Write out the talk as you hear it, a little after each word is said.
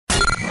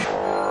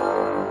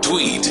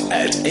Tweet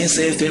at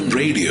SFM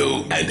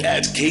Radio and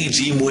at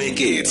KG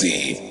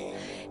Mwekezi.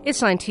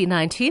 It's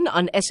 1919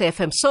 on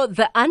SFM. So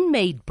the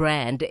Unmade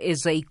Brand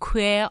is a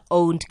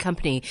queer-owned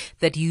company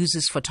that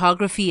uses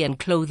photography and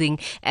clothing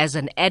as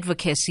an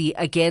advocacy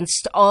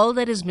against all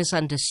that is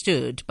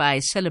misunderstood by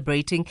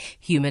celebrating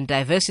human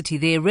diversity.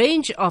 Their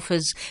range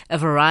offers a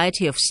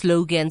variety of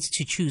slogans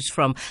to choose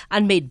from.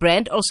 Unmade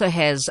Brand also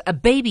has a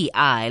baby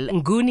aisle.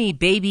 Nguni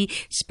Baby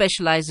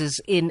specializes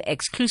in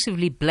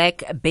exclusively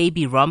black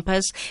baby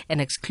rompers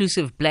and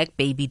exclusive black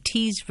baby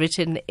tees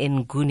written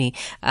in Nguni,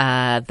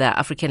 the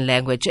African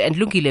language. And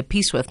Lungile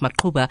Peaceworth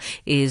Maquba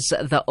is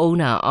the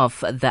owner of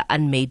the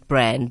Unmade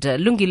Brand.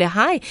 Lungile,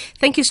 hi.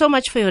 Thank you so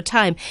much for your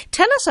time.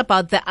 Tell us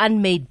about the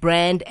Unmade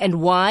Brand and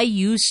why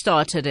you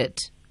started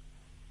it.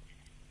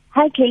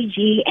 Hi,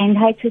 KG, and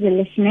hi to the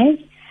listeners.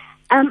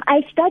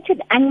 I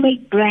started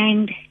Unmade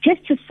Brand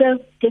just to serve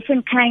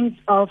different kinds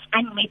of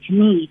unmet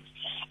needs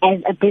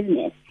as a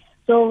business.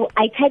 So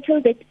I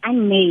titled it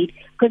Unmade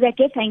because I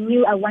guess I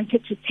knew I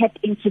wanted to tap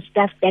into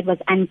stuff that was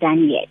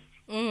undone yet.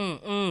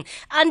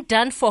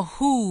 Undone for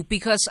who?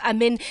 Because, I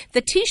mean,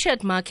 the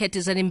T-shirt market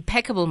is an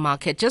impeccable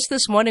market. Just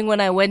this morning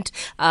when I went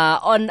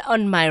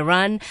on my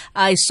run,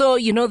 I saw,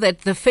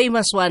 that the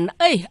famous one,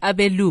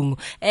 Abelung.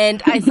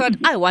 And I thought,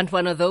 I want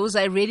one of those.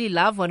 I really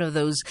love one of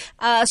those.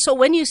 So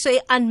when you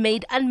say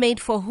unmade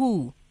for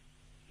who?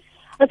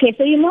 Okay,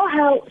 so you know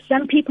how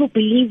some people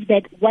believe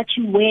that what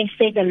you wear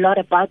says a lot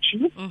about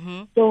you?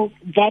 Mm-hmm. So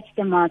that's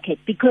the market,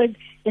 because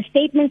the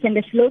statements and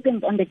the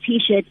slogans on the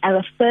T-shirt are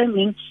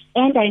affirming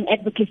and are an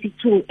advocacy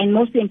tool, and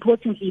most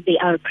importantly, they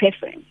are a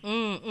preference.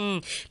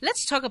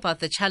 Let's talk about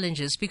the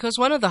challenges, because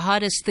one of the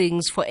hardest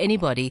things for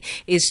anybody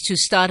is to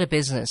start a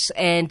business,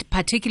 and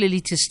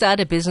particularly to start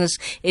a business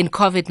in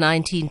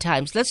COVID-19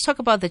 times. Let's talk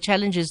about the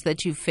challenges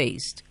that you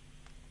faced.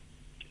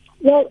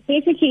 Well,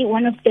 basically,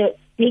 one of the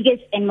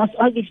biggest and most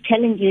obvious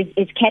challenges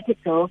is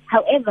capital.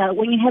 However,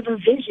 when you have a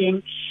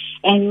vision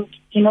and,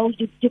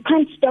 you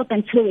can't stop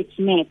until it's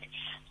met.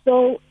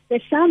 So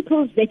the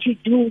samples that you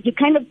do, you're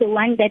kind of the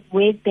one that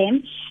wears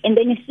them. And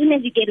then as soon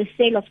as you get a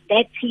sale of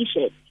that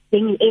T-shirt,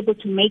 then you're able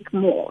to make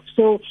more.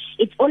 So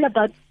it's all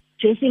about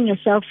dressing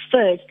yourself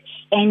first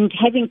and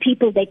having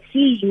people that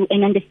see you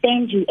and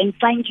understand you and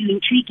find you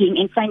intriguing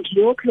and find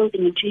your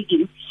clothing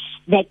intriguing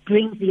that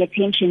brings the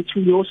attention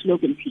to your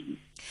slogan team.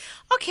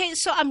 Okay,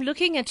 so I'm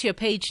looking at your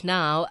page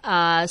now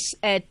at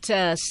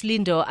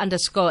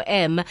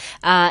Slindo_M,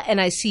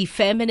 and I see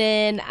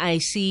feminine, I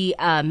see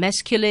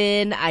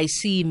masculine, I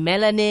see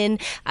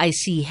melanin, I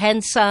see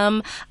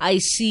handsome, I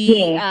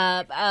see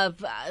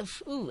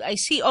I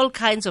see all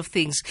kinds of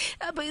things.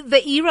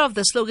 The era of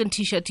the slogan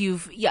T-shirt,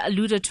 you've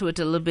alluded to it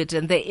a little bit,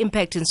 and the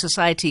impact in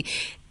society.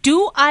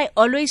 Do I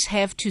always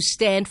have to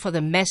stand for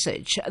the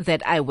message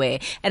that I wear?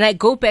 And I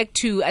go back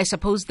to, I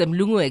suppose, the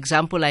Mlungu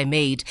example I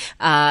made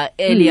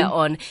earlier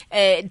on.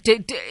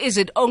 Is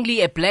it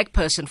only a black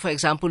person, for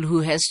example, who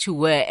has to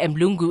wear a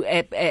Abelungu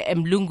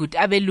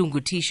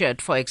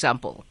T-shirt, for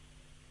example?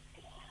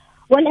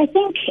 Well, I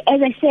think,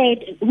 as I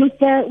said, with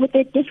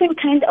the different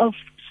kind of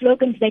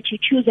slogans that you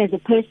choose as a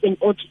person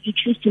or you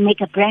choose to make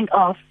a brand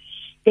of,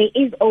 there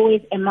is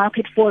always a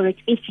market for it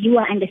if you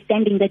are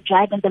understanding the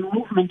drive and the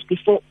movement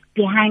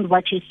behind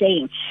what you're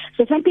saying.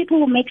 So some people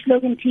will make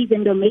slogan tees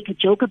and they'll make a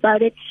joke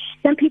about it.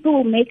 Some people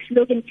will make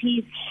slogan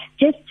tees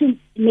just to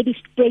maybe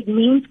spread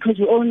memes, because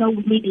we all know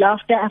we need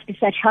laughter after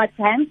such hard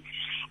times.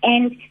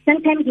 And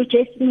sometimes we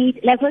just need,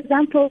 like, for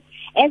example,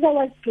 as I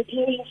was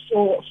preparing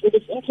for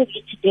this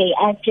interview today,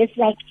 I was just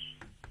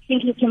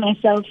thinking to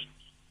myself,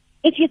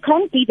 if you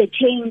can't be the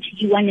change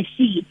you want to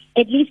see,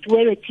 at least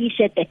wear a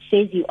T-shirt that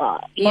says you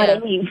are. You know what I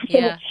mean?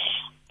 Yeah.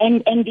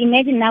 And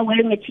imagine now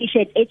wearing a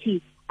T-shirt,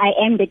 I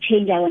am the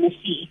change I want to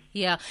see.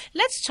 Yeah.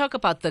 Let's talk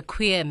about the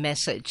queer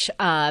message,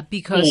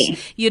 because,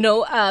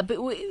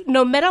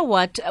 no matter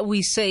what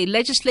we say,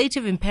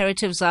 legislative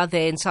imperatives are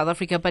there in South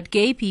Africa, but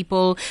gay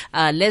people,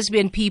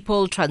 lesbian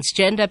people,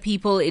 transgender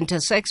people,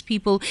 intersex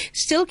people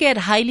still get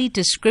highly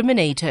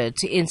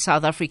discriminated in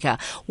South Africa.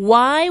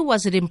 Why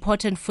was it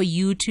important for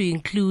you to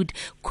include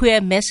queer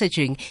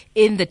messaging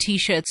in the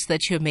T-shirts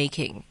that you're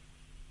making?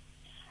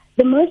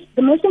 The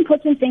most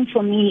important thing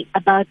for me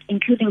about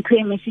including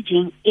queer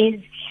messaging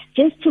is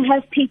just to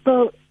have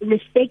people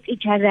respect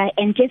each other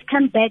and just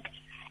come back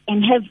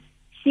and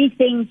see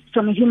things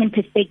from a human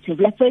perspective.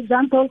 Like, for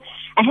example,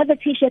 I have a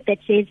T-shirt that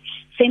says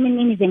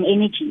feminine is an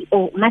energy,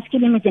 or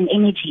masculine is an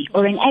energy,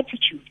 or an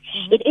attitude.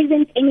 Mm-hmm.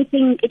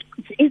 It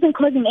isn't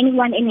causing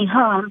anyone any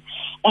harm.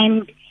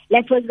 And,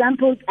 like, for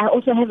example, I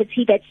also have a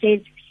T that says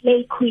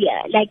slay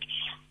queer. Like,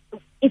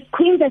 if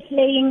queens are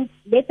slaying,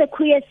 let the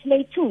queer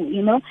slay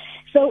too,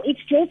 So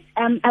it's just,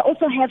 I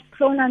also have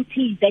pronoun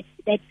tees that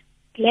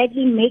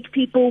gladly make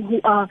people who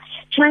are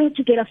trying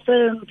to get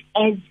affirmed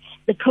as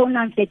the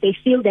pronouns that they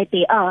feel that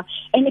they are.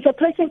 And if a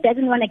person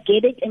doesn't want to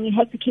get it and you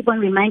have to keep on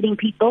reminding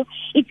people,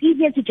 it's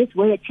easier to just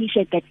wear a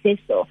T-shirt that says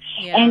so.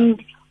 Yeah.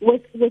 And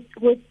with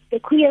the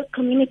queer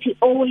community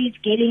always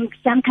getting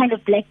some kind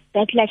of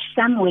backlash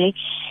somewhere,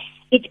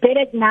 it's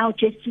better now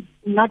just to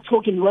not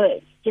talk in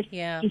words. just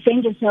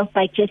defend yourself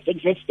by just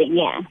existing.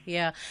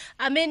 Yeah.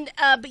 I mean,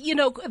 but,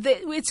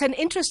 it's an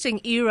interesting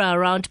era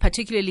around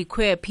particularly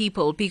queer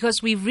people,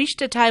 because we've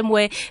reached a time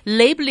where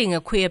labeling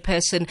a queer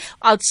person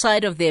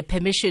outside of their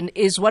permission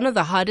is one of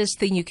the hardest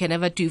thing you can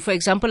ever do. For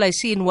example, I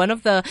see in one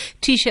of the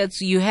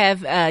T-shirts you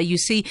have, you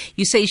say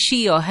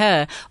she or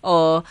her,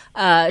 or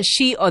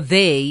she or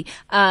they.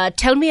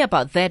 Tell me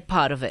about that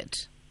part of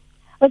it.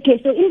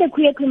 Okay, so in the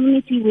queer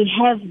community, we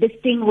have this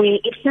thing where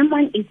if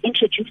someone is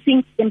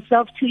introducing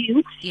themselves to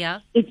you,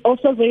 it's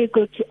also very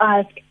good to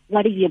ask,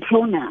 what is your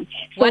pronoun?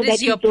 What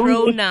is your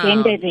pronoun?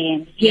 Misgender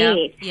them.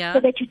 Yes.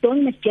 So that you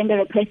don't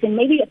misgender a person.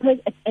 Maybe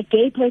a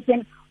gay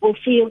person will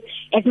feel,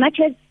 as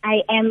much as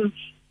I am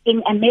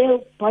in a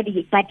male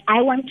body, but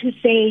I want to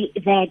say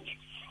that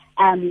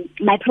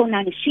my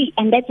pronoun is she,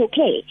 and that's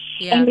okay.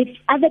 And if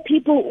other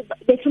people,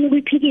 they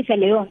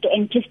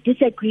and just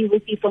disagree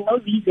with you for no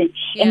reason,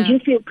 and you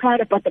feel proud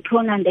about the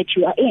pronoun that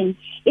you are in,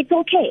 it's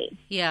okay.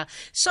 Yeah.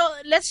 So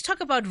let's talk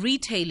about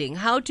retailing.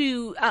 How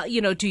do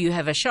you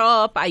have a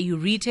shop? Are you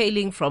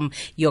retailing from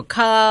your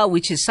car,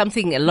 which is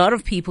something a lot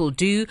of people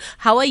do?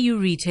 How are you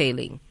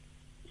retailing?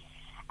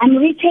 I'm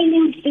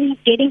retailing through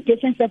getting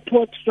different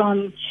support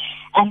from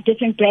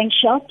different brand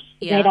shops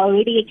that are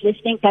already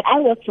existing, but I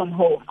work from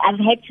home. I've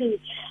had to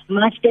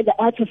master the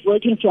art of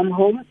working from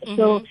home,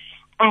 so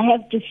I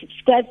have just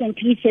scraps and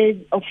pieces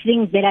of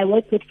things that I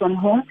work with from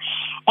home.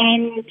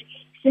 And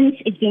since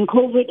it's been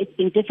COVID, it's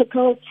been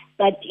difficult,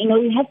 but,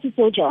 you have to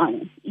soldier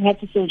on.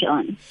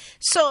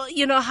 So,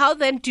 how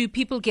then do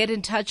people get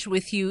in touch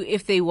with you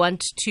if they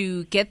want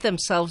to get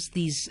themselves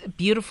these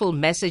beautiful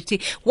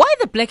messages? Why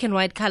the black and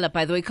white color,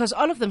 by the way? Because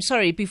all of them,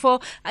 before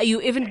you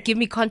even give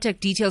me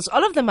contact details,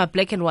 all of them are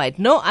black and white,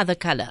 no other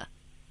color.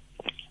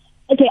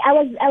 Okay, I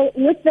was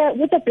with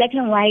the black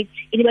and white,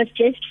 it was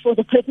just for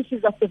the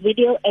purposes of the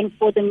video and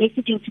for the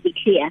messaging to be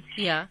clear.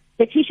 Yeah.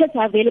 The T-shirts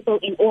are available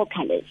in all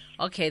colors.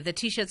 Okay, the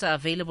T-shirts are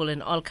available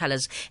in all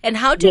colors. And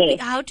how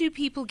do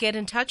people get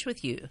in touch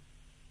with you?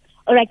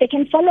 All right, they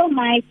can follow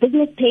my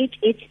business page.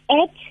 It's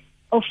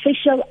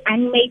 @official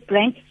Unmade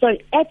Brand. Sorry,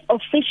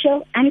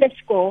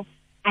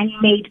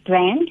 @official_Unmade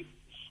Brand.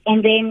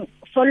 And then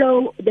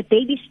follow the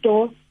baby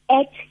store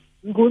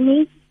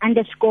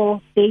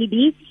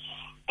 @Nguni_baby.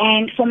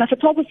 And for my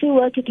photography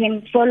work, you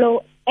can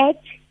follow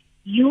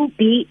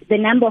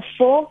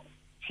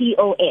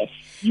 @UB4TOS,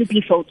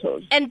 UB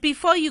Photos. And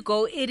before you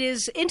go, it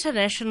is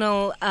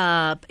International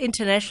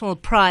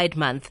Pride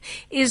Month.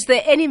 Is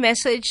there any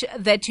message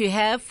that you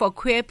have for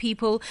queer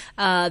people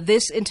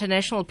this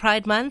International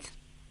Pride Month?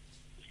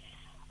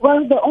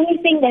 Well, the only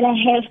thing that I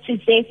have to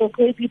say for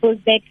queer people is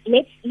that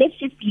let's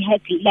just be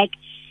happy.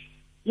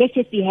 Let's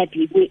just be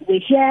happy. We're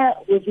here.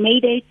 We've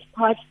made it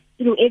past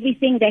through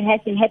everything that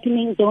has been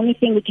happening. The only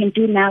thing we can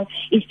do now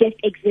is just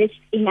exist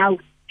in our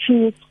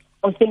true,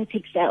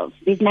 authentic selves.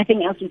 There's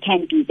nothing else we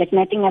can do. There's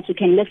nothing else we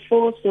can live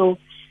for. So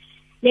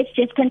let's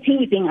just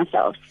continue being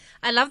ourselves.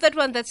 I love that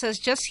one that says,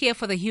 just here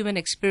for the human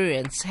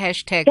experience,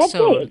 #soul. That's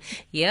it.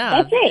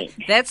 Yeah. That's it.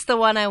 That's the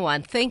one I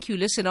want. Thank you.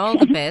 Listen, all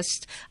the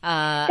best.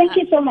 Thank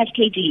you so much,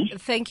 KG.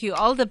 Thank you.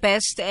 All the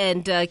best,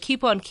 and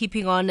keep on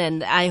keeping on.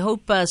 And I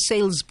hope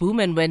sales boom.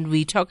 And when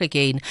we talk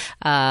again,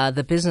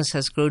 the business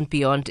has grown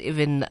beyond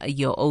even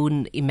your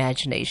own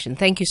imagination.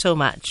 Thank you so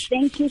much.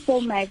 Thank you so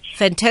much.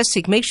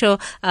 Fantastic. Make sure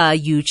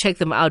you check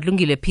them out.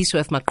 Lungile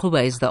Peaceworth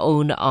Maquba is the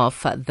owner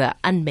of the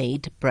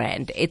Unmade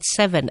Brand. It's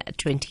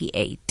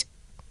 7:28.